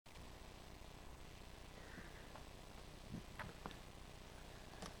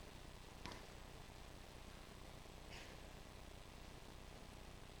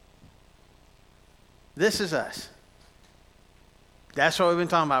This is us. That's what we've been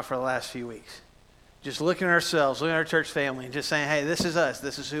talking about for the last few weeks. Just looking at ourselves, looking at our church family, and just saying, hey, this is us.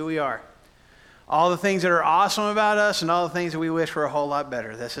 This is who we are. All the things that are awesome about us and all the things that we wish were a whole lot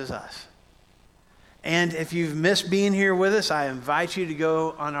better. This is us. And if you've missed being here with us, I invite you to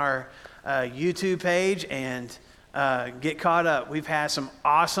go on our YouTube page and get caught up. We've had some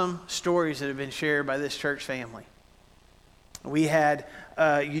awesome stories that have been shared by this church family. We had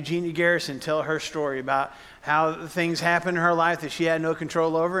Eugenia Garrison tell her story about how things happened in her life that she had no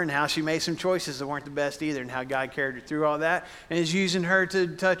control over, and how she made some choices that weren't the best either, and how God carried her through all that and is using her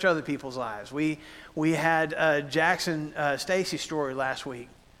to touch other people's lives. We had Jackson Stacy's story last week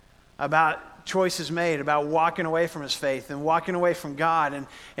about choices made, about walking away from his faith and walking away from God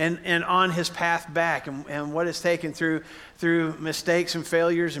and on his path back, and what it's taken through mistakes and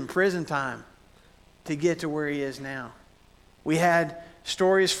failures and prison time to get to where he is now. We had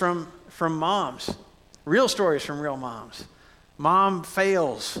stories from moms, real stories from real moms. Mom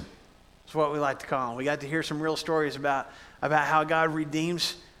fails is what we like to call them. We got to hear some real stories about how God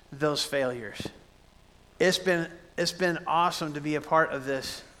redeems those failures. It's been awesome to be a part of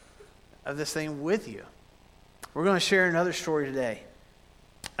this thing with you. We're going to share another story today.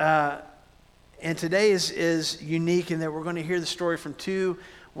 And today is unique in that we're going to hear the story from two,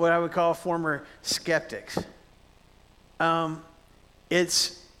 what I would call former skeptics.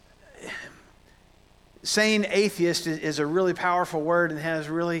 Saying atheist is a really powerful word and has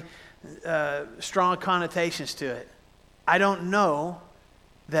really strong connotations to it. I don't know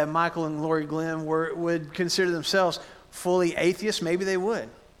that Michael and Lori Glenn would consider themselves fully atheists. Maybe they would.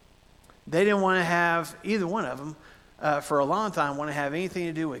 They didn't want to have, either one of them, for a long time, want to have anything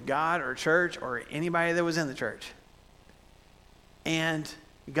to do with God or church or anybody that was in the church. And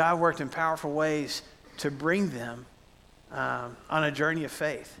God worked in powerful ways to bring them on a journey of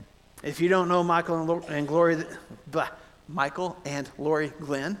faith. If you don't know Michael and Lori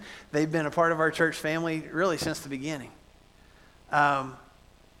Glenn, they've been a part of our church family really since the beginning.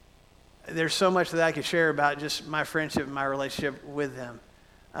 There's so much that I could share about just my friendship and my relationship with them,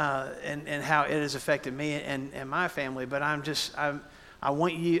 and how it has affected me and my family. But I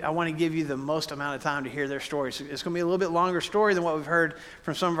want to give you the most amount of time to hear their stories. It's going to be a little bit longer story than what we've heard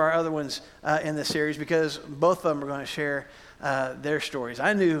from some of our other ones in this series, because both of them are going to share their stories.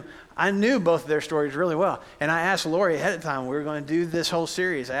 I knew both of their stories really well, and I asked Lori ahead of time we were going to do this whole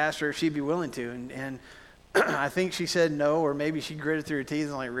series. I asked her if she'd be willing to, and I think she said no, or maybe she gritted through her teeth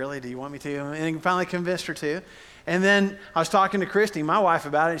and like, really, do you want me to? And finally convinced her to. And then I was talking to Christy, my wife,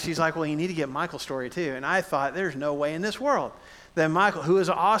 about it, and she's like, well, you need to get Michael's story too. And I thought, there's no way in this world that Michael, who is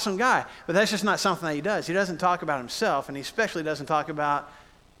an awesome guy, but that's just not something that he does. He doesn't talk about himself, and he especially doesn't talk about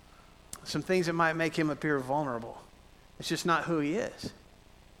some things that might make him appear vulnerable. It's just not who he is.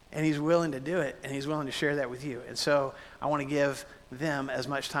 And he's willing to do it, and he's willing to share that with you. And so I want to give them as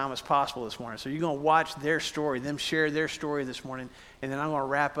much time as possible this morning. So you're going to watch their story, them share their story this morning, and then I'm going to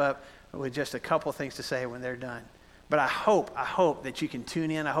wrap up with just a couple things to say when they're done. But I hope that you can tune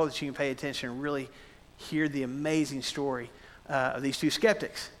in. I hope that you can pay attention and really hear the amazing story of these two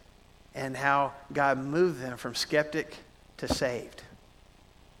skeptics and how God moved them from skeptic to saved.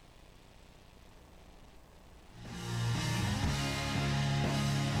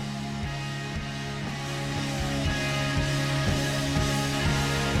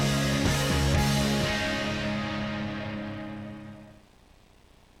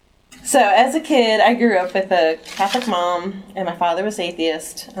 So as a kid, I grew up with a Catholic mom, and my father was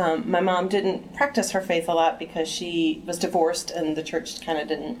atheist. My mom didn't practice her faith a lot because she was divorced, and the church kind of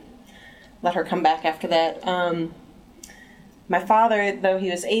didn't let her come back after that. My father, though he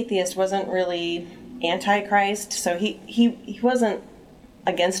was atheist, wasn't really anti-Christ, so he wasn't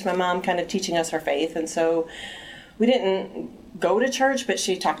against my mom kind of teaching us her faith, and so we didn't go to church, but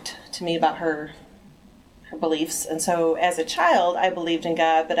she talked to me about her beliefs. And so as a child, I believed in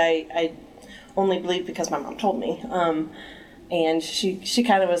God, but I only believed because my mom told me. And she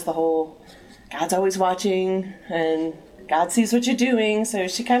kind of was the whole, God's always watching and God sees what you're doing. So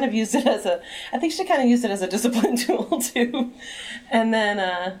she kind of used it as a discipline tool too. And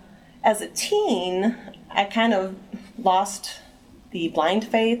then as a teen, I kind of lost the blind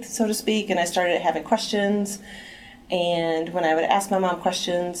faith, so to speak, and I started having questions. And when I would ask my mom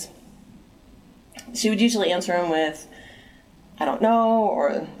questions, she would usually answer them with, I don't know,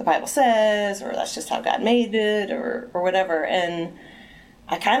 or the Bible says, or that's just how God made it, or whatever. And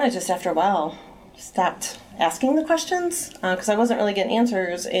I kind of just, after a while, stopped asking the questions because I wasn't really getting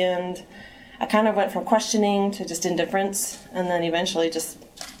answers. And I kind of went from questioning to just indifference, and then eventually just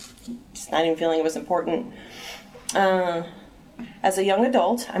not even feeling it was important. as a young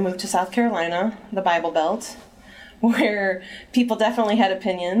adult, I moved to South Carolina, the Bible Belt, where people definitely had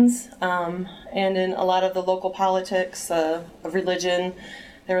opinions. And in a lot of the local politics of religion,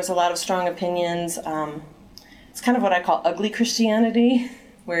 there was a lot of strong opinions. It's kind of what I call ugly Christianity,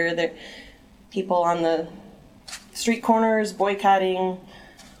 where people on the street corners boycotting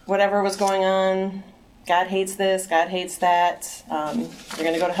whatever was going on. God hates this, God hates that. You're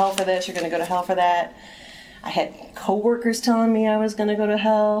going to go to hell for this, you're going to go to hell for that. I had coworkers telling me I was going to go to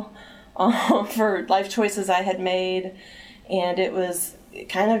hell for life choices I had made. And it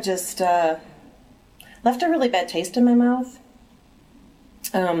kind of just left a really bad taste in my mouth.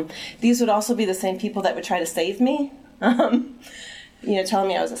 These would also be the same people that would try to save me. Telling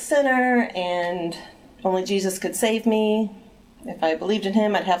me I was a sinner and only Jesus could save me. If I believed in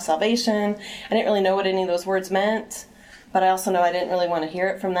him, I'd have salvation. I didn't really know what any of those words meant, but I also know I didn't really want to hear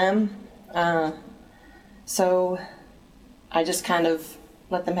it from them. So I just kind of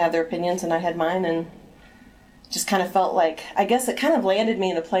let them have their opinions and I had mine, and just kind of felt like, I guess it kind of landed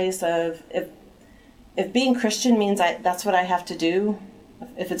me in a place of if being Christian means that's what I have to do,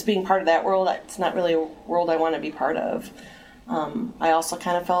 if it's being part of that world, it's not really a world I want to be part of. I also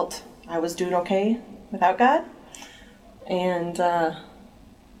kind of felt I was doing okay without God. And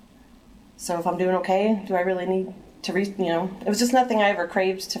so if I'm doing okay, do I really need to it was just nothing I ever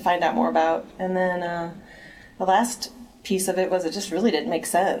craved to find out more about. And then the last piece of it was it just really didn't make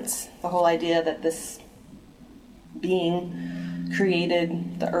sense. The whole idea that this being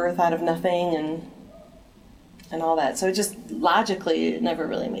created the earth out of nothing and all that. So it just logically, it never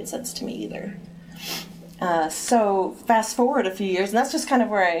really made sense to me either. So fast forward a few years, and that's just kind of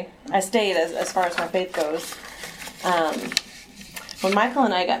where I stayed as far as my faith goes. When Michael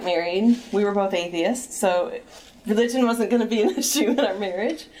and I got married, we were both atheists, so religion wasn't going to be an issue in our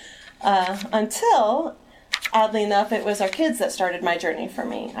marriage. Until, oddly enough, it was our kids that started my journey for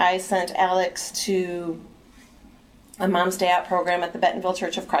me. I sent Alex to a Mom's Day Out program at the Bentonville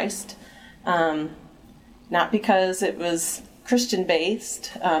Church of Christ. Not because it was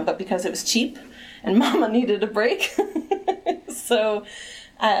Christian-based, but because it was cheap, and Mama needed a break. So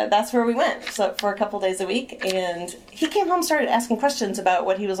that's where we went for a couple days a week. And he came home, started asking questions about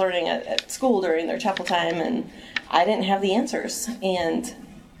what he was learning at school during their chapel time, and I didn't have the answers. And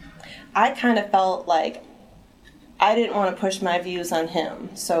I kind of felt like I didn't want to push my views on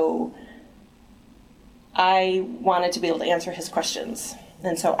him. So I wanted to be able to answer his questions.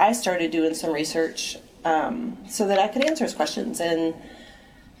 And so I started doing some research so that I could answer his questions. And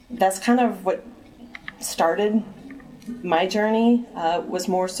that's kind of what started my journey, was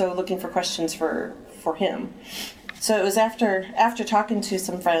more so looking for questions for him. So it was after talking to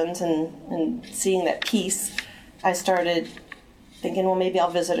some friends and seeing that piece, I started thinking, well, maybe I'll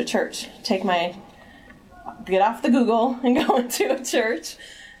visit a church. Get off the Google and go into a church.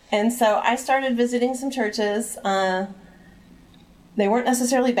 And so I started visiting some churches. They weren't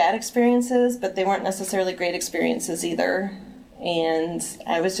necessarily bad experiences, but they weren't necessarily great experiences either. And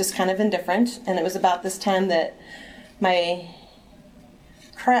I was just kind of indifferent. And it was about this time that my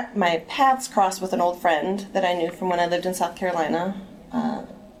paths crossed with an old friend that I knew from when I lived in South Carolina.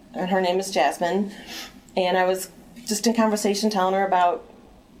 And her name is Jasmine. And I was just in conversation telling her about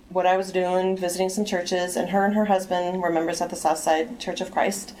what I was doing, visiting some churches, and her husband were members at the Southside Church of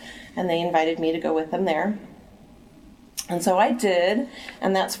Christ, and they invited me to go with them there. And so I did,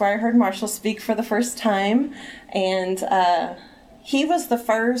 and that's where I heard Marshall speak for the first time. And he was the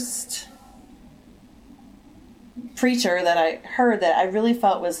first preacher that I heard that I really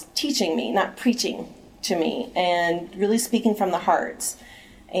felt was teaching me, not preaching to me, and really speaking from the heart.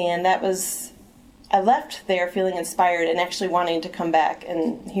 And I left there feeling inspired and actually wanting to come back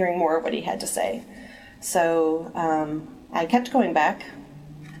and hearing more of what he had to say. So I kept going back.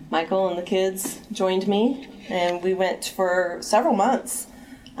 Michael and the kids joined me, and we went for several months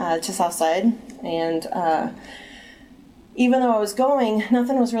to Southside. And even though I was going,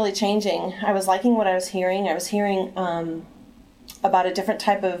 nothing was really changing. I was liking what I was hearing. I was hearing about a different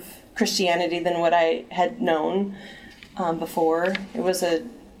type of Christianity than what I had known before. It was a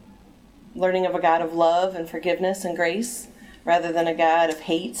learning of a God of love and forgiveness and grace rather than a God of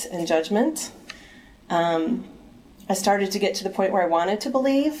hate and judgment. I started to get to the point where I wanted to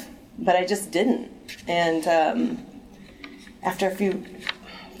believe, but I just didn't. And after a few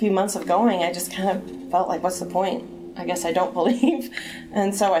months of going, I just kind of felt like, what's the point? I guess I don't believe.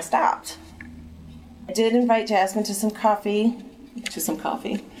 And so I stopped. I did invite Jasmine to some coffee.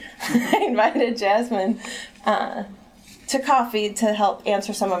 I invited Jasmine to coffee to help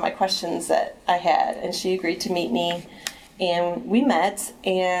answer some of my questions that I had, and she agreed to meet me, and we met,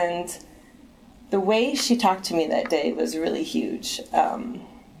 and the way she talked to me that day was really huge.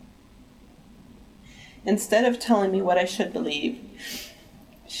 Instead of telling me what I should believe,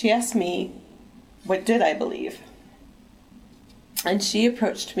 she asked me, what did I believe? And she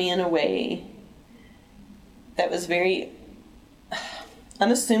approached me in a way that was very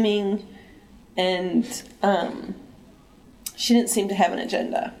unassuming, and she didn't seem to have an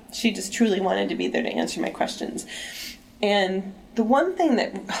agenda. She just truly wanted to be there to answer my questions. And the one thing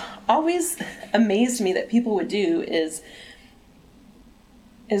that always amazed me that people would do is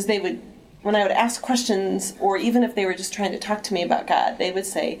they would, when I would ask questions, or even if they were just trying to talk to me about God, they would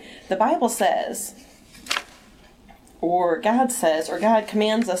say, the Bible says, or God says, or God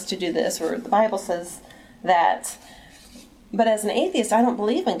commands us to do this, or the Bible says that. But as an atheist, I don't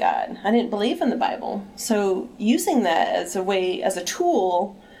believe in God. I didn't believe in the Bible. So using that as a way, as a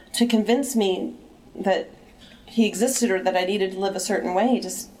tool to convince me that he existed or that I needed to live a certain way,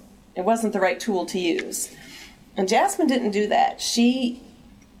 just, it wasn't the right tool to use. And Jasmine didn't do that. She,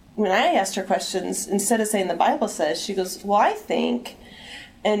 when I asked her questions, instead of saying the Bible says, she goes, well, I think,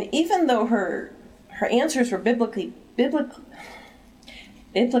 and even though her answers were biblically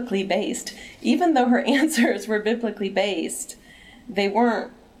based, even though her answers were biblically based,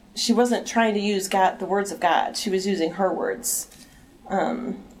 she wasn't trying to use God, the words of God. She was using her words,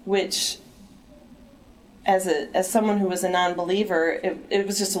 which, as someone who was a non-believer, it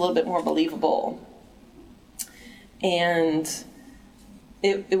was just a little bit more believable. And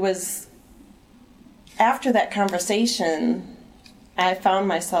it was after that conversation, I found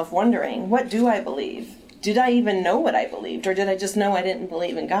myself wondering, what do I believe? Did I even know what I believed, or did I just know I didn't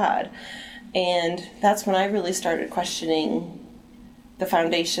believe in God? And that's when I really started questioning the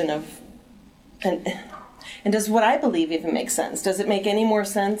foundation of, and does what I believe even make sense? Does it make any more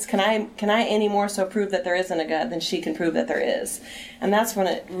sense? Can I any more so prove that there isn't a God than she can prove that there is? And that's when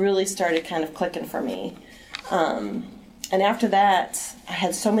it really started kind of clicking for me. And after that, I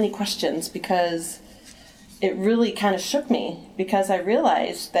had so many questions because it really kind of shook me, because I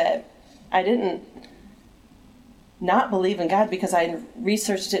realized that I didn't not believe in God because I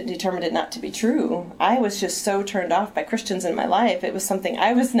researched it and determined it not to be true. I was just so turned off by Christians in my life. It was something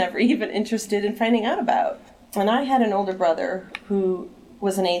I was never even interested in finding out about. And I had an older brother who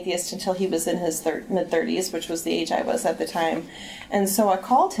was an atheist until he was in his mid-30s, which was the age I was at the time. And so I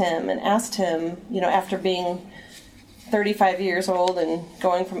called him and asked him, after being 35 years old and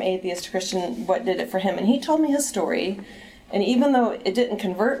going from atheist to Christian, what did it for him? And he told me his story. And even though it didn't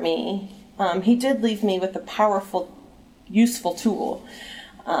convert me, he did leave me with a powerful, useful tool.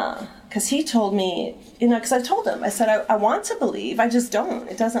 Because he told me, because I told him, I said, I want to believe, I just don't.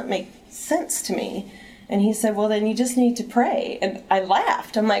 It doesn't make sense to me. And he said, well, then you just need to pray. And I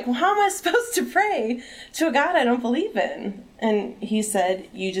laughed. I'm like, well, how am I supposed to pray to a God I don't believe in? And he said,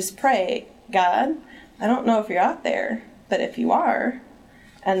 you just pray, God, I don't know if you're out there, but if you are,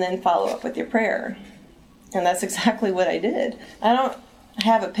 and then follow up with your prayer. And that's exactly what I did. I don't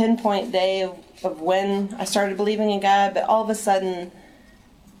have a pinpoint day of when I started believing in God, but all of a sudden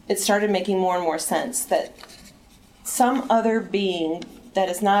it started making more and more sense that some other being that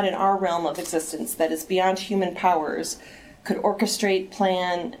is not in our realm of existence, that is beyond human powers, could orchestrate,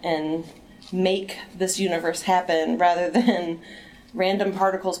 plan, and make this universe happen rather than random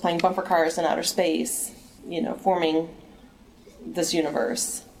particles playing bumper cars in outer space, forming this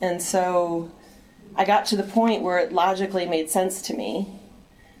universe. And so I got to the point where it logically made sense to me,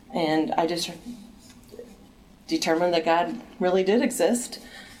 and I just determined that God really did exist.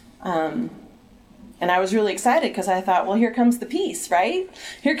 And I was really excited because I thought, well, here comes the peace, right?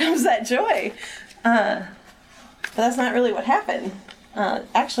 Here comes that joy. But that's not really what happened.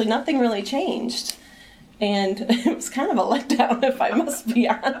 Actually, nothing really changed. And it was kind of a letdown, if I must be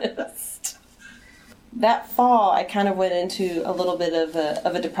honest. That fall, I kind of went into a little bit of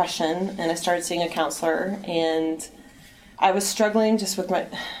a depression, and I started seeing a counselor. And I was struggling just with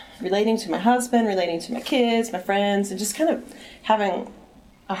relating to my husband, relating to my kids, my friends, and just kind of having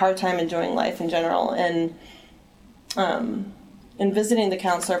a hard time enjoying life in general. And in visiting the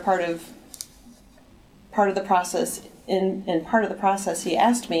counselor, part of the process, in part of the process, he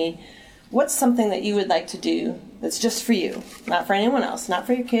asked me, what's something that you would like to do that's just for you, not for anyone else, not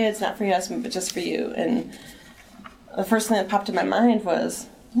for your kids, not for your husband, but just for you? And the first thing that popped in my mind was,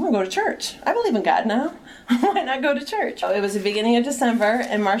 I'm going to go to church. I believe in God now. Why not go to church? It was the beginning of December,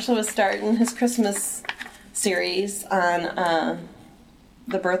 and Marshall was starting his Christmas series on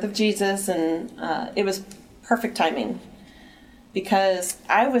the birth of Jesus, and it was perfect timing because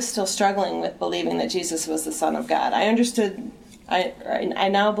I was still struggling with believing that Jesus was the Son of God. I understood, I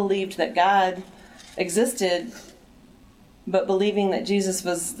now believed that God existed, but believing that Jesus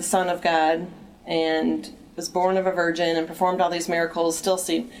was the Son of God and was born of a virgin and performed all these miracles still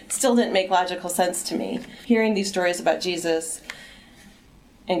didn't make logical sense to me. Hearing these stories about Jesus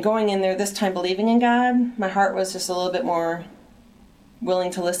and going in there this time believing in God, my heart was just a little bit more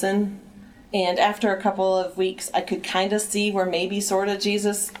willing to listen. And after a couple of weeks, I could kind of see where maybe sort of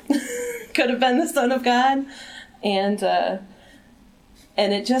Jesus could have been the Son of God. And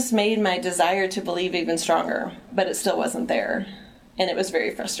it just made my desire to believe even stronger, but it still wasn't there. And it was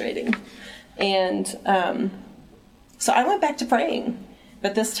very frustrating. And so I went back to praying,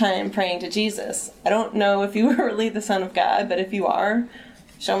 but this time praying to Jesus. I don't know if you were really the Son of God, but if you are,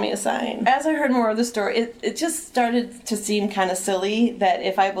 show me a sign. As I heard more of the story, it just started to seem kind of silly that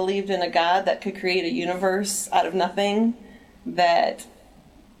if I believed in a God that could create a universe out of nothing, that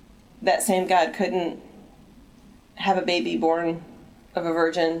same God couldn't have a baby born of a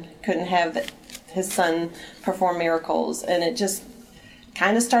virgin, couldn't have his son perform miracles. And it just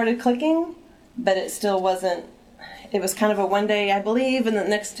kind of started clicking, but it still wasn't. It was kind of a one day I believe, and the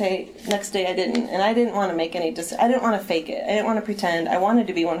next day I didn't. And I didn't want to make any I didn't want to fake it. I didn't want to pretend. I wanted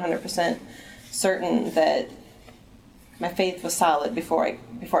to be 100% certain that my faith was solid before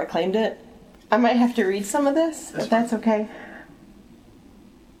I claimed it. I might have to read some of this, if that's okay.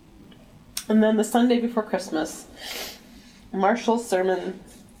 And then the Sunday before Christmas, Marshall's sermon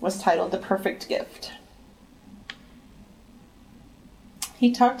was titled "The Perfect Gift."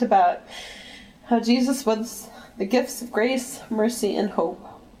 He talked about how Jesus was the gifts of grace, mercy, and hope,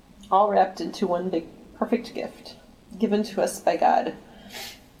 all wrapped into one big perfect gift, given to us by God.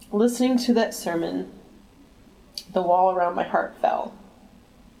 Listening to that sermon, the wall around my heart fell.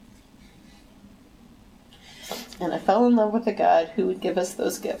 And I fell in love with a God who would give us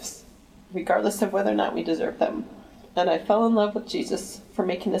those gifts, regardless of whether or not we deserve them. And I fell in love with Jesus for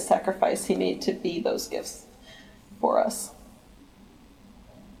making the sacrifice he made to be those gifts for us.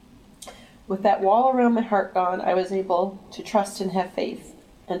 With that wall around my heart gone, I was able to trust and have faith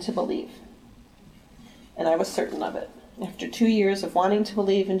and to believe. And I was certain of it. After 2 years of wanting to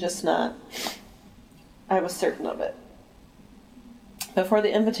believe and just not, I was certain of it. Before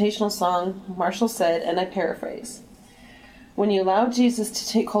the invitational song, Marshall said, and I paraphrase, "When you allow Jesus to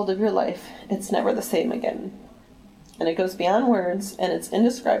take hold of your life, it's never the same again. And it goes beyond words, and it's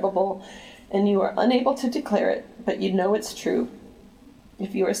indescribable, and you are unable to declare it, but you know it's true.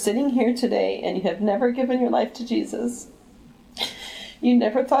 If you are sitting here today and you have never given your life to Jesus, you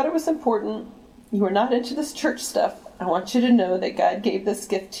never thought it was important, you are not into this church stuff, I want you to know that God gave this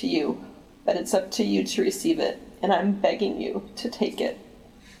gift to you, but it's up to you to receive it, and I'm begging you to take it."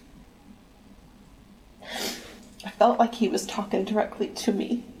 I felt like he was talking directly to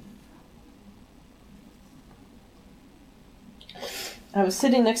me. I was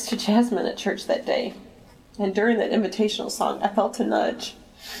sitting next to Jasmine at church that day, and during that invitational song, I felt a nudge.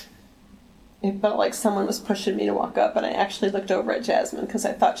 It felt like someone was pushing me to walk up, and I actually looked over at Jasmine because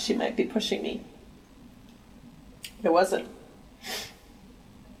I thought she might be pushing me. It wasn't.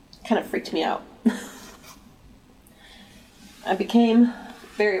 It kind of freaked me out. I became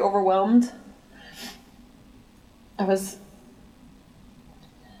very overwhelmed. I was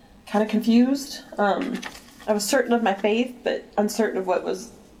kind of confused. I was certain of my faith, but uncertain of what was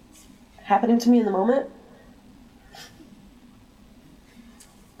happening to me in the moment.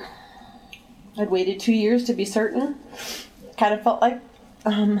 I'd waited 2 years to be certain. Kind of felt like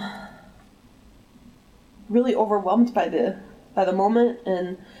really overwhelmed by the moment,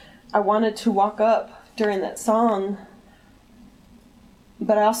 and I wanted to walk up during that song,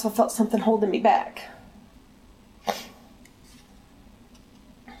 but I also felt something holding me back.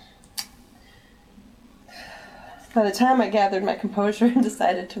 By the time I gathered my composure and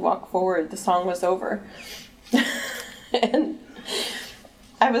decided to walk forward, the song was over. And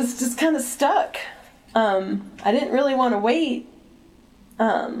I was just kind of stuck. I didn't really want to wait.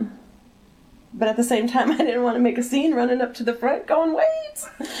 But at the same time, I didn't want to make a scene running up to the front going, wait!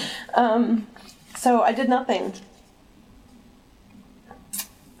 So I did nothing.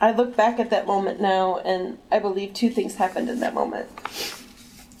 I look back at that moment now, and I believe 2 things happened in that moment.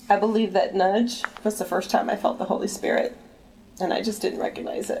 I believe that nudge was the first time I felt the Holy Spirit, and I just didn't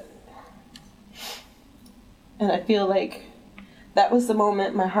recognize it. And I feel like that was the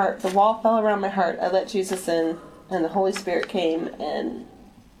moment the wall fell around my heart. I let Jesus in, and the Holy Spirit came, and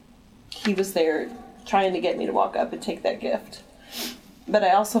he was there trying to get me to walk up and take that gift. But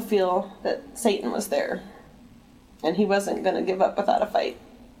I also feel that Satan was there, and he wasn't going to give up without a fight.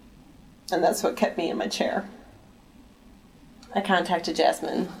 And that's what kept me in my chair. I contacted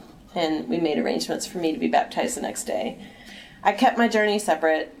Jasmine, and we made arrangements for me to be baptized the next day. I kept my journey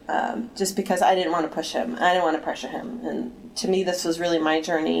separate just because I didn't want to push him. I didn't want to pressure him. And to me, this was really my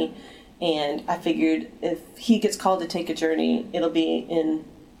journey, And I figured if he gets called to take a journey, it'll be in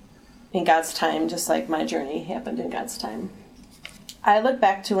God's time, just like my journey happened in God's time. I look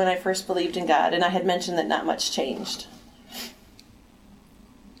back to when I first believed in God, and I had mentioned that not much changed.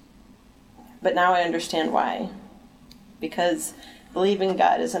 But now I understand why. Because believing in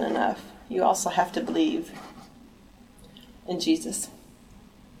God isn't enough. You also have to believe in Jesus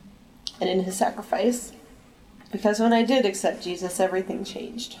and in his sacrifice. Because when I did accept Jesus, everything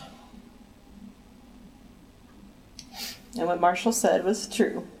changed. And what Marshall said was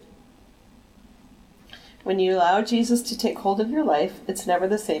true. When you allow Jesus to take hold of your life, it's never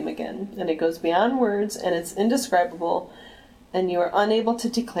the same again. And it goes beyond words, and it's indescribable, and you are unable to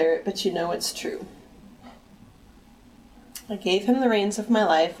declare it, but you know it's true. I gave him the reins of my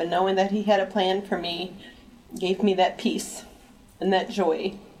life, and knowing that he had a plan for me gave me that peace and that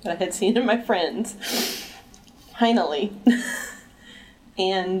joy that I had seen in my friends. Finally.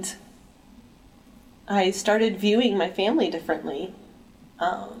 And I started viewing my family differently.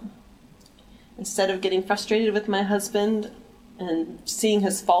 Instead of getting frustrated with my husband and seeing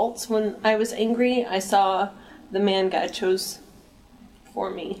his faults when I was angry, I saw the man God chose for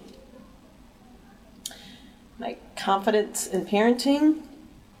me. My confidence in parenting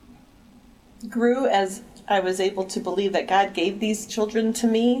grew as I was able to believe that God gave these children to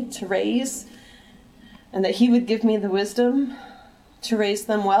me to raise, and that he would give me the wisdom to raise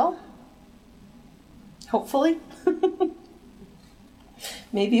them well. Hopefully.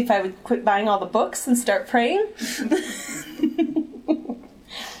 Maybe if I would quit buying all the books and start praying.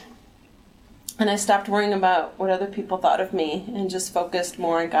 And I stopped worrying about what other people thought of me and just focused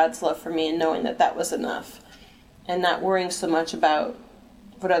more on God's love for me and knowing that that was enough. And not worrying so much about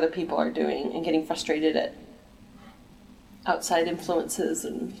what other people are doing and getting frustrated at outside influences.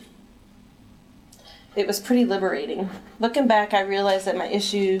 And it was pretty liberating. Looking back, I realized that my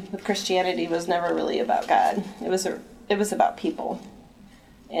issue with Christianity was never really about God. It was about people.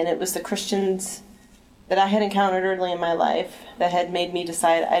 And it was the Christians that I had encountered early in my life that had made me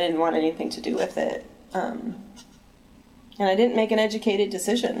decide I didn't want anything to do with it. And I didn't make an educated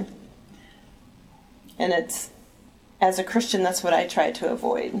decision. And as a Christian, that's what I try to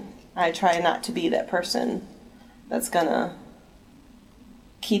avoid. I try not to be that person that's going to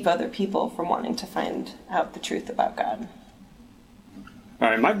keep other people from wanting to find out the truth about God. All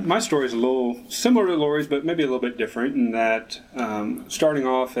right, my story is a little similar to Lori's, but maybe a little bit different in that starting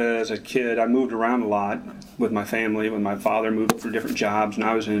off as a kid, I moved around a lot with my family. When my father moved for different jobs, and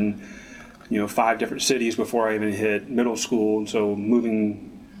I was in 5 different cities before I even hit middle school. And so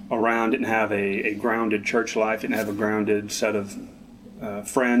moving around, didn't have a grounded church life, didn't have a grounded set of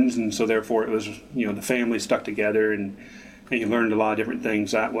friends, and so therefore it was the family stuck together, and you learned a lot of different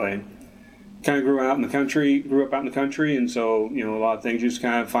things that way. Kind of grew up out in the country, and so a lot of things you just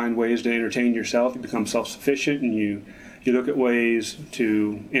kind of find ways to entertain yourself. You become self-sufficient, and you look at ways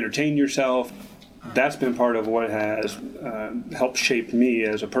to entertain yourself. That's been part of what has helped shape me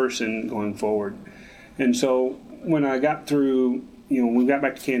as a person going forward. And so when I got through, when we got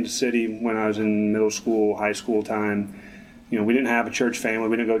back to Kansas City when I was in middle school, high school time, we didn't have a church family.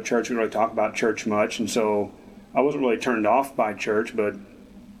 We didn't go to church. We didn't really talk about church much, and so I wasn't really turned off by church, but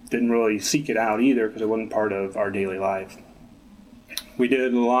didn't really seek it out either because it wasn't part of our daily life. We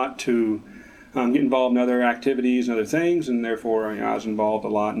did a lot to get involved in other activities and other things, and therefore I was involved a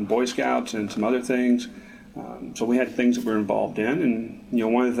lot in Boy Scouts and some other things. So we had things that we were involved in,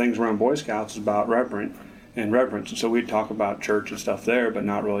 and one of the things around Boy Scouts is about reverence, and so we'd talk about church and stuff there, but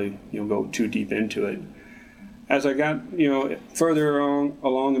not really go too deep into it. As I got further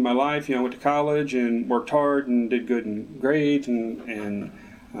along in my life, I went to college and worked hard and did good in grades and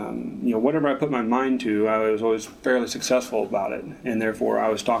whatever I put my mind to, I was always fairly successful about it. And therefore, I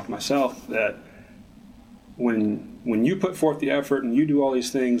was talking to myself that when you put forth the effort and you do all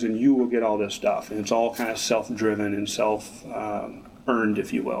these things, and you will get all this stuff. And it's all kind of self-driven and self-earned,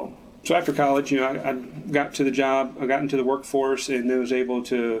 if you will. So after college, I got to the job, I got into the workforce, and then was able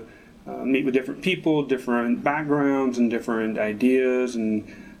to meet with different people, different backgrounds, and different ideas.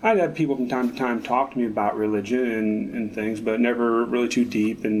 And I'd have people from time to time talk to me about religion and things, but never really too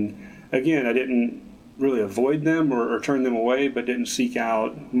deep. And again, I didn't really avoid them or turn them away, but didn't seek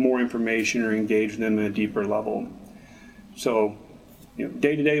out more information or engage them at a deeper level. So,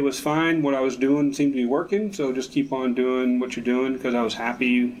 day to day was fine. What I was doing seemed to be working, so just keep on doing what you're doing because I was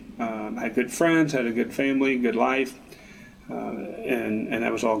happy. I had good friends, had a good family, good life, and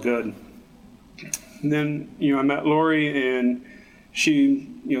that was all good. And then, I met Lori, and she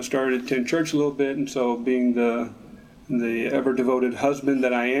started to attend church a little bit, and so being the the ever-devoted husband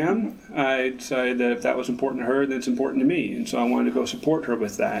that I am, I decided that if that was important to her, then it's important to me. And so I wanted to go support her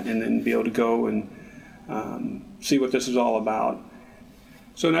with that and then be able to go and see what this is all about.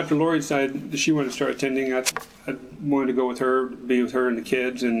 So after Lori decided that she wanted to start attending, I wanted to go with her, be with her and the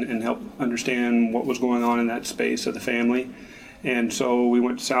kids and help understand what was going on in that space of the family. And so we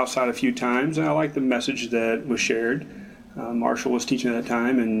went to Southside a few times, and I liked the message that was shared. Marshall was teaching at that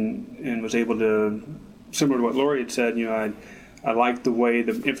time and was able to, similar to what Lori had said, I liked the way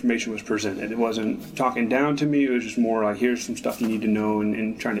the information was presented. It wasn't talking down to me, it was just more like, here's some stuff you need to know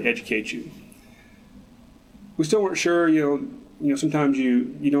and trying to educate you. We still weren't sure, sometimes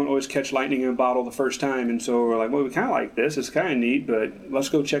you don't always catch lightning in a bottle the first time, and so we're like, well, we kind of like this, it's kind of neat, but let's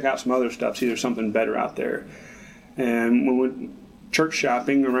go check out some other stuff, see there's something better out there. And when we went church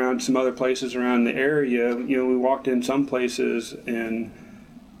shopping around some other places around the area, we walked in some places and,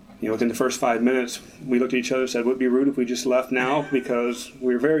 within the first 5 minutes, we looked at each other and said, would it be rude if we just left now? Because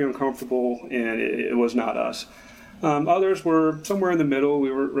we were very uncomfortable and it was not us. Others were somewhere in the middle.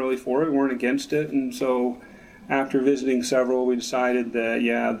 We weren't really for it, we weren't against it, and so after visiting several, we decided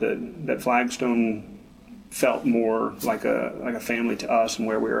that that Flagstone felt more like a family to us and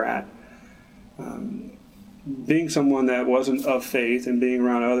where we were at. Being someone that wasn't of faith and being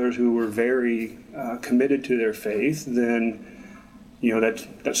around others who were very committed to their faith, then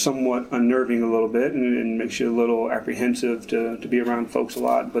that's somewhat unnerving a little bit and makes you a little apprehensive to be around folks a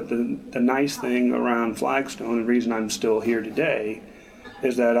lot. But the nice thing around Flagstone, and the reason I'm still here today,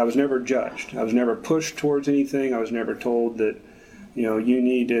 is that I was never judged. I was never pushed towards anything. I was never told that, you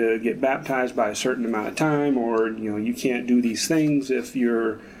need to get baptized by a certain amount of time, or, you can't do these things if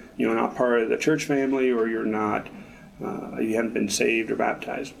you're, not part of the church family, or you're not, you haven't been saved or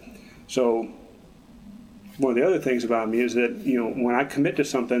baptized. So one of the other things about me is that, when I commit to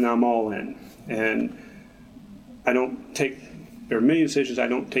something, I'm all in. And there are many decisions I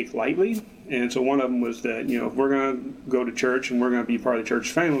don't take lightly. And so one of them was that, if we're going to go to church and we're going to be part of the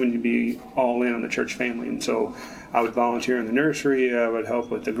church family, we need to be all in on the church family. And so I would volunteer in the nursery, I would help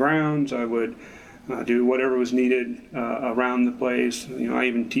with the grounds, I would do whatever was needed around the place. I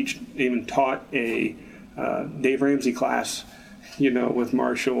even taught a Dave Ramsey class, with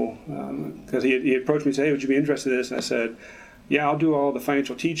Marshall, because he approached me and said, hey, would you be interested in this? And I said, yeah, I'll do all the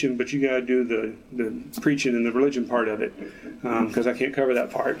financial teaching, but you got to do the preaching and the religion part of it, because I can't cover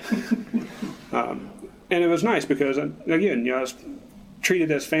that part. And it was nice because, again, I was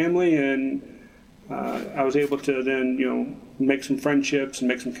treated as family, and I was able to then, make some friendships and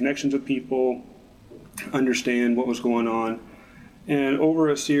make some connections with people, understand what was going on. And over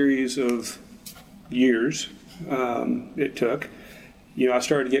a series of years it took, I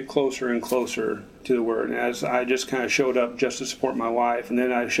started to get closer and closer to the Word. And as I just kind of showed up just to support my wife, and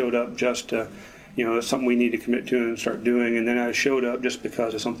then I showed up just to, it's something we need to commit to and start doing, and then I showed up just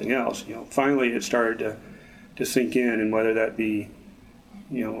because of something else. Finally it started to sink in, and whether that be,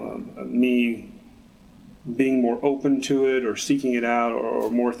 me being more open to it or seeking it out,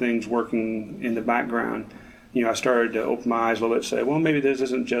 or more things working in the background, I started to open my eyes a little bit and say, well, maybe this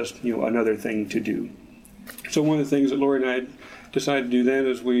isn't just, another thing to do. So one of the things that Lori and I decided to do then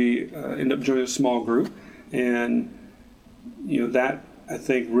is we ended up joining a small group, and that I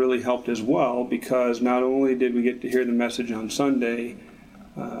think really helped as well, because not only did we get to hear the message on Sunday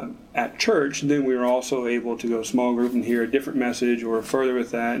at church, then we were also able to go small group and hear a different message or further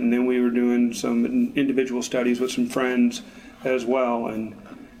with that, and then we were doing some individual studies with some friends as well. And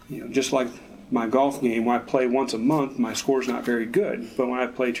just like my golf game, when I play once a month, my score's not very good. But when I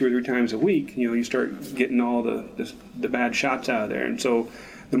play 2 or 3 times a week, you start getting all the bad shots out of there. And so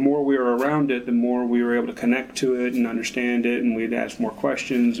the more we were around it, the more we were able to connect to it and understand it, and we'd ask more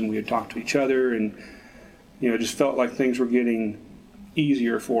questions, and we'd talk to each other, and it just felt like things were getting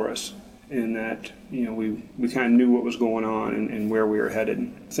easier for us, in that we kind of knew what was going on and where we were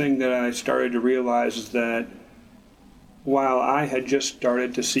headed. The thing that I started to realize is that while I had just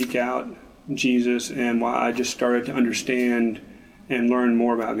started to seek out Jesus, and while I just started to understand and learn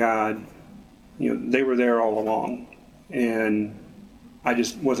more about God, they were there all along, and I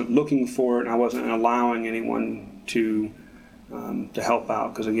just wasn't looking for it, and I wasn't allowing anyone to help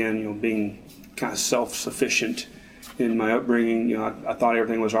out, because again, being kind of self-sufficient in my upbringing, I thought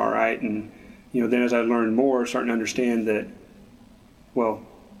everything was all right, and then as I learned more, starting to understand that, well,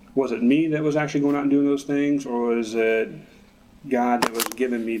 was it me that was actually going out and doing those things, or was it God that was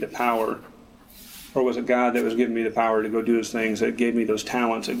giving me the power? Or was it God that was giving me the power to go do those things, that gave me those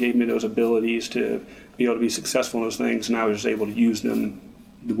talents, that gave me those abilities to be able to be successful in those things, and I was just able to use them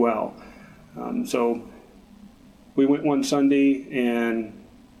well. So we went one Sunday, and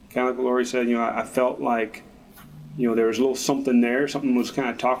kind of like Lori said, I felt like there was a little something there. Something was kind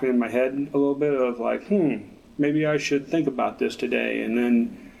of talking in my head a little bit of like, maybe I should think about this today. And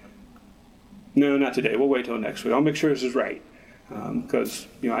then, no, not today. We'll wait till next week. I'll make sure this is right. Because,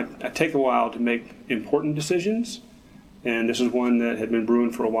 I take a while to make important decisions. And this is one that had been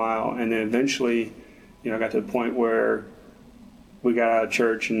brewing for a while. And then eventually, I got to the point where we got out of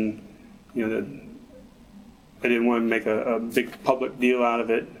church and, I didn't want to make a big public deal out of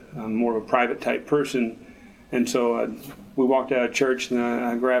it. I'm more of a private type person. And so we walked out of church, and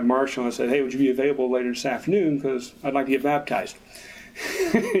I grabbed Marshall and I said, hey, would you be available later this afternoon? Because I'd like to get baptized.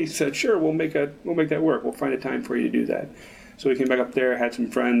 He said, sure, we'll make that work. We'll find a time for you to do that. So we came back up there, had some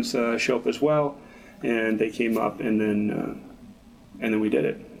friends show up as well, and they came up, and then we did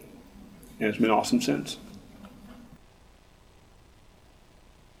it. And it's been awesome since.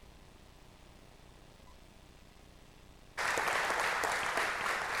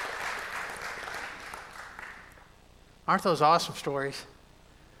 Aren't those awesome stories?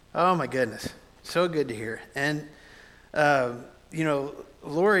 Oh my goodness, so good to hear. And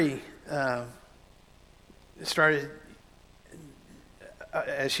Lori started,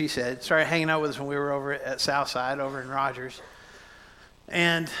 as she said, started hanging out with us when we were over at Southside over in Rogers.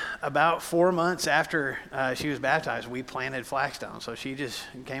 And about 4 months after she was baptized, we planted Flagstone. So she just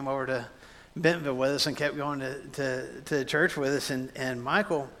came over to Bentonville with us and kept going to church with us. And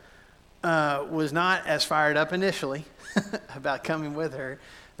Michael was not as fired up initially about coming with her.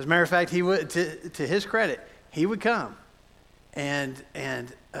 As a matter of fact, he would, to his credit, he would come, and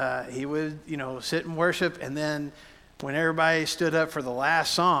he would sit and worship, and then when everybody stood up for the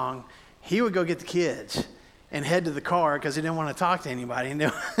last song, he would go get the kids and head to the car because he didn't want to talk to anybody and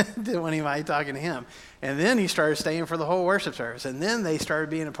didn't want anybody talking to him. And then he started staying for the whole worship service, and then they started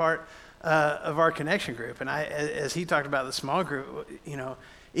being a part of our connection group. And as he talked about the small group,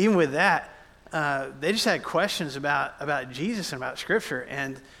 even with that, they just had questions about Jesus and about Scripture.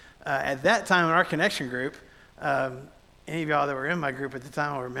 And at that time in our connection group, any of y'all that were in my group at the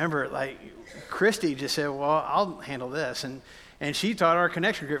time will remember, like, Christy just said, well, I'll handle this. And she taught our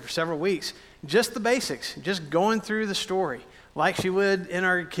connection group for several weeks, just the basics, just going through the story like she would in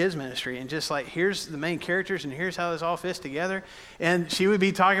our kids ministry, and just like, here's the main characters and here's how this all fits together. And she would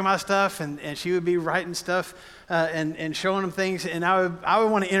be talking about stuff, and she would be writing stuff and showing them things, and I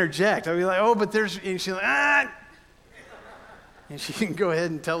would want to interject. I'd be like, oh, but there's, and she's like, ah, and she can go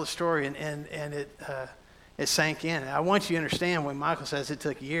ahead and tell the story, and it sank in. And I want you to understand, when Michael says it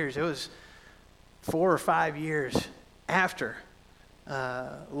took years, it was 4 or 5 years after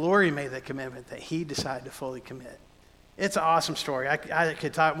Lori made that commitment that he decided to fully commit. It's an awesome story. I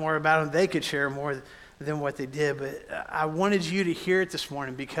could talk more about them. They could share more than what they did, but I wanted you to hear it this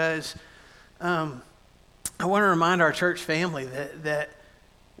morning because I want to remind our church family that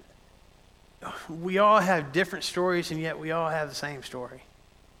we all have different stories, and yet we all have the same story.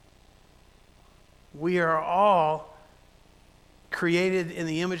 We are all created in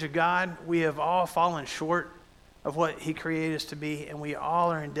the image of God. We have all fallen short of what He created us to be, and we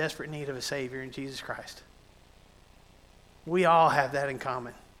all are in desperate need of a Savior in Jesus Christ. We all have that in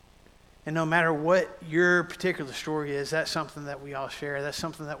common. And no matter what your particular story is, that's something that we all share. That's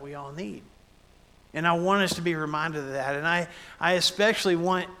something that we all need. And I want us to be reminded of that. And I especially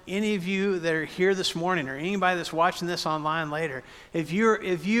want any of you that are here this morning, or anybody that's watching this online later, if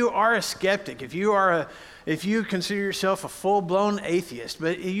you are a skeptic, if you consider yourself a full-blown atheist,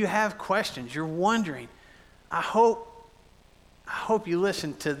 but you have questions, you're wondering, I hope you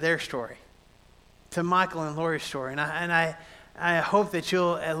listen to their story, to Michael and Lori's story. And I hope that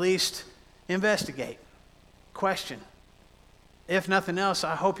you'll at least investigate, question. If nothing else,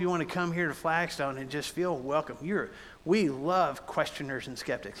 I hope you want to come here to Flagstone and just feel welcome. We love questioners and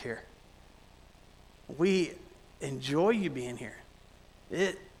skeptics here. We enjoy you being here.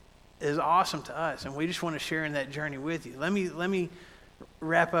 It is awesome to us, and we just want to share in that journey with you. Let me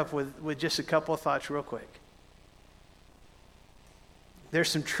wrap up with just a couple of thoughts real quick. There's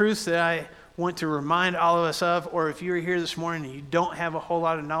some truths that I want to remind all of us of, or if you're here this morning and you don't have a whole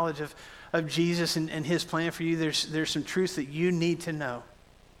lot of knowledge of Jesus and His plan for you, there's some truths that you need to know.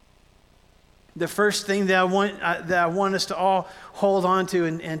 The first thing that I want us to all hold on to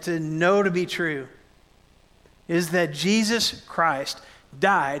and to know to be true is that Jesus Christ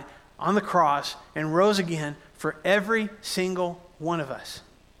died on the cross and rose again for every single one of us.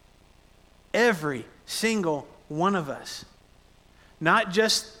 Every single one of us. Not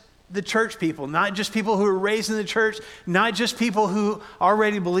just the church people, not just people who are raised in the church, not just people who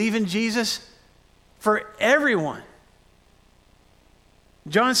already believe in Jesus, for everyone.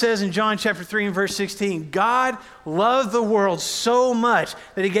 John says in John chapter 3 and verse 16, God loved the world so much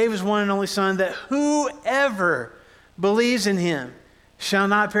that He gave His one and only Son, that whoever believes in him shall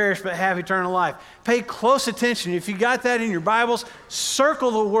not perish but have eternal life. Pay close attention. If you got that in your Bibles,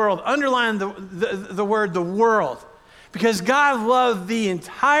 circle the world. Underline the word the world. Because God loved the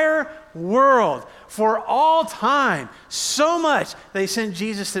entire world for all time so much that he sent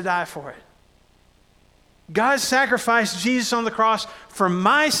Jesus to die for it. God sacrificed Jesus on the cross for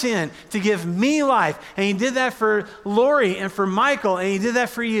my sin to give me life. And he did that for Lori and for Michael, and he did that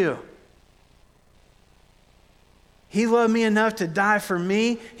for you. He loved me enough to die for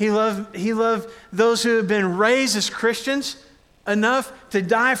me. He loved those who have been raised as Christians enough to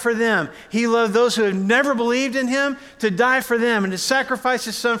die for them. He loved those who have never believed in him to die for them and to sacrifice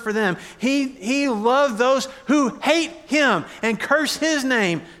his son for them. He loved those who hate him and curse his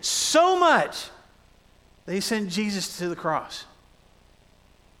name so much that he sent Jesus to the cross.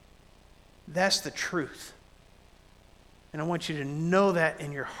 That's the truth. And I want you to know that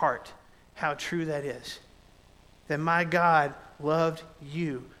in your heart, how true that is. That my God loved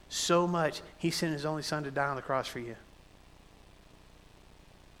you so much, he sent his only son to die on the cross for you.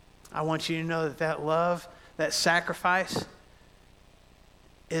 I want you to know that that love, that sacrifice,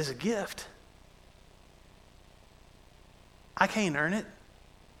 is a gift. I can't earn it.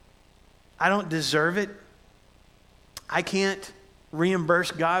 I don't deserve it. I can't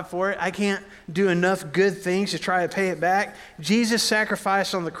reimburse God for it. I can't do enough good things to try to pay it back. Jesus'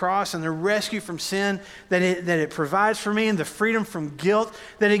 sacrifice on the cross and the rescue from sin that it provides for me, and the freedom from guilt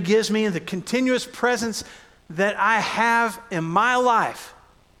that it gives me, and the continuous presence that I have in my life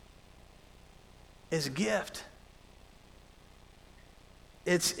is a gift.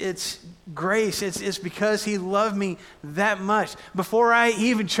 It's grace. It's because he loved me that much. Before I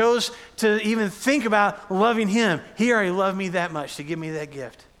even chose to even think about loving him, he already loved me that much to give me that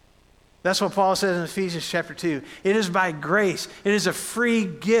gift. That's what Paul says in Ephesians chapter 2. It is by grace. It is a free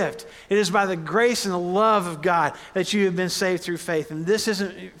gift. It is by the grace and the love of God that you have been saved through faith. And this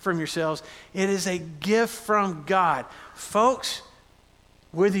isn't from yourselves. It is a gift from God. Folks,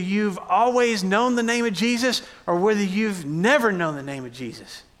 whether you've always known the name of Jesus or whether you've never known the name of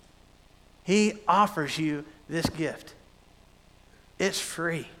Jesus, he offers you this gift. It's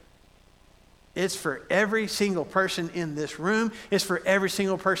free. It's for every single person in this room. It's for every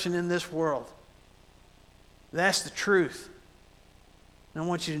single person in this world. That's the truth. And I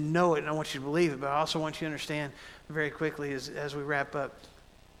want you to know it and I want you to believe it, but I also want you to understand very quickly as we wrap up,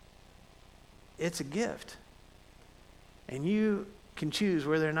 it's a gift. And you can choose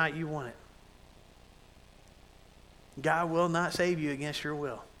whether or not you want it. God will not save you against your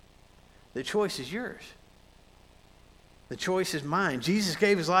will. The choice is yours. The choice is mine. Jesus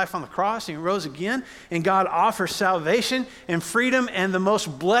gave his life on the cross and he rose again, and God offers salvation and freedom and the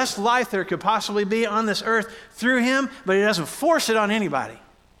most blessed life there could possibly be on this earth through him, but he doesn't force it on anybody.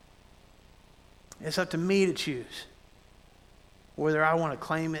 It's up to me to choose whether I want to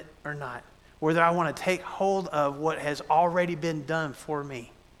claim it or not, whether I want to take hold of what has already been done for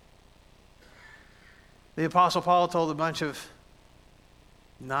me. The Apostle Paul told a bunch of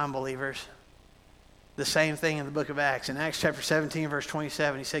non-believers the same thing in the book of Acts. In Acts chapter 17, verse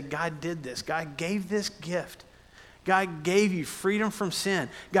 27, he said, God did this. God gave this gift. God gave you freedom from sin.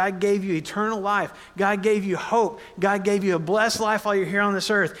 God gave you eternal life. God gave you hope. God gave you a blessed life while you're here on this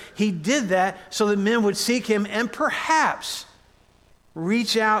earth. He did that so that men would seek him and perhaps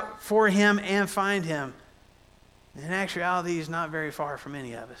reach out for him and find him. In actuality, he's not very far from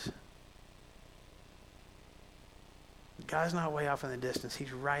any of us. God's not way off in the distance.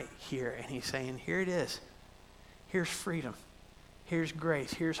 He's right here, and he's saying, here it is. Here's freedom. Here's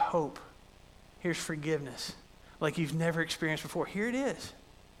grace. Here's hope. Here's forgiveness like you've never experienced before. Here it is.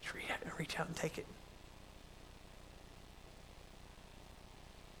 Just reach out and take it.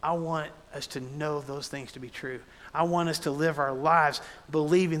 I want us to know those things to be true. I want us to live our lives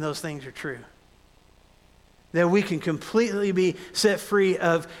believing those things are true. That we can completely be set free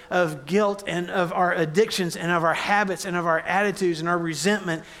of guilt and of our addictions and of our habits and of our attitudes and our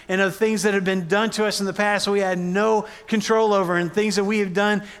resentment and of things that have been done to us in the past that we had no control over, and things that we have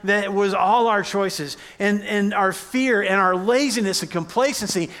done that was all our choices, and our fear and our laziness and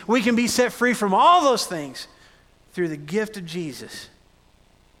complacency. We can be set free from all those things through the gift of Jesus.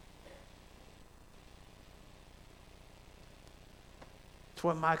 It's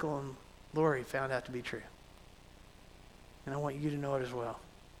what Michael and Lori found out to be true. And I want you to know it as well.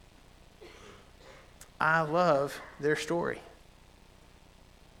 I love their story.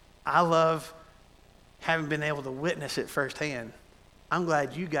 I love having been able to witness it firsthand. I'm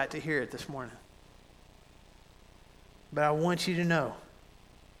glad you got to hear it this morning. But I want you to know,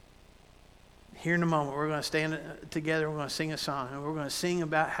 here in a moment, we're going to stand together, we're going to sing a song, and we're going to sing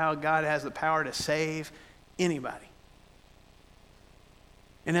about how God has the power to save anybody.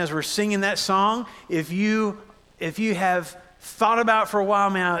 And as we're singing that song, if you have thought about for a while,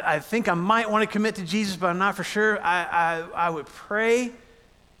 man, I think I might want to commit to Jesus, but I'm not for sure, I would pray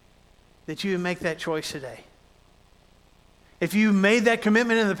that you would make that choice today. If you made that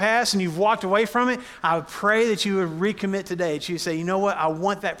commitment in the past and you've walked away from it, I would pray that you would recommit today. That you say, you know what, I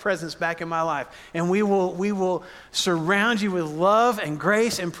want that presence back in my life. And we will surround you with love and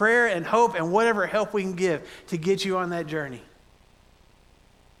grace and prayer and hope and whatever help we can give to get you on that journey.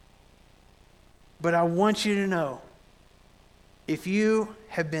 But I want you to know, if you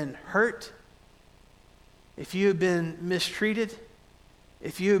have been hurt, if you have been mistreated,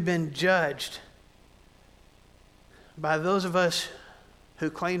 if you have been judged by those of us who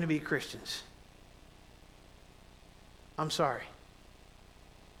claim to be Christians, I'm sorry.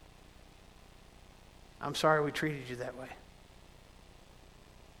 I'm sorry we treated you that way.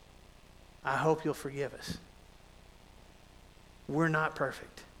 I hope you'll forgive us. We're not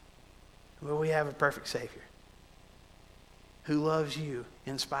perfect, but we have a perfect Savior who loves you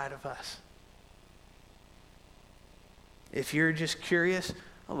in spite of us. If you're just curious,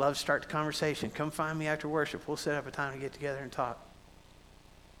 I'd love to start the conversation. Come find me after worship. We'll set up a time to get together and talk.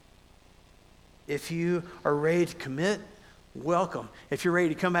 If you are ready to commit, welcome. If you're ready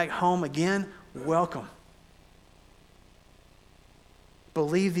to come back home again, welcome.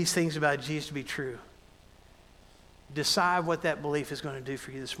 Believe these things about Jesus to be true. Decide what that belief is going to do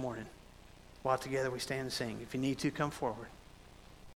for you this morning. While together we stand and sing. If you need to, come forward.